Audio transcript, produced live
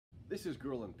This is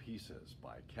Girl in Pieces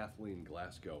by Kathleen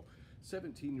Glasgow.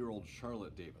 17-year-old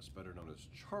Charlotte Davis, better known as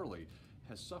Charlie,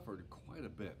 has suffered quite a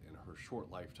bit in her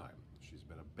short lifetime. She's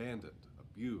been abandoned,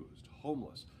 abused,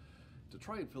 homeless. To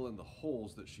try and fill in the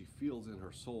holes that she feels in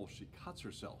her soul, she cuts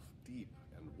herself deep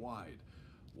and wide.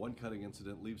 One cutting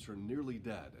incident leaves her nearly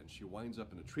dead, and she winds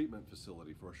up in a treatment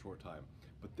facility for a short time.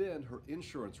 But then her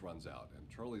insurance runs out, and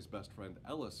Charlie's best friend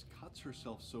Ellis cuts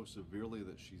herself so severely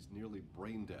that she's nearly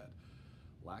brain dead.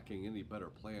 Lacking any better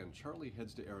plan, Charlie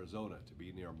heads to Arizona to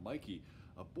be near Mikey,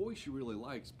 a boy she really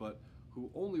likes, but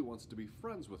who only wants to be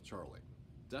friends with Charlie.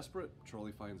 Desperate,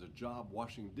 Charlie finds a job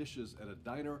washing dishes at a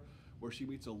diner where she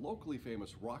meets a locally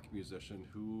famous rock musician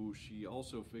who she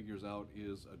also figures out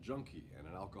is a junkie and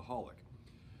an alcoholic.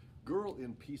 Girl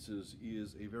in Pieces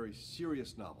is a very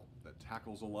serious novel that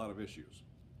tackles a lot of issues.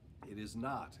 It is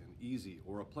not an easy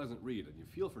or a pleasant read, and you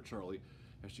feel for Charlie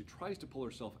as she tries to pull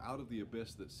herself out of the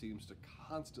abyss that seems to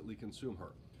constantly consume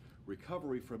her.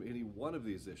 Recovery from any one of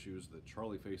these issues that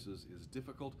Charlie faces is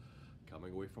difficult.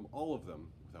 Coming away from all of them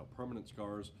without permanent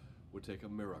scars would take a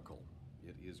miracle.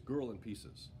 It is Girl in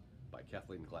Pieces by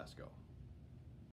Kathleen Glasgow.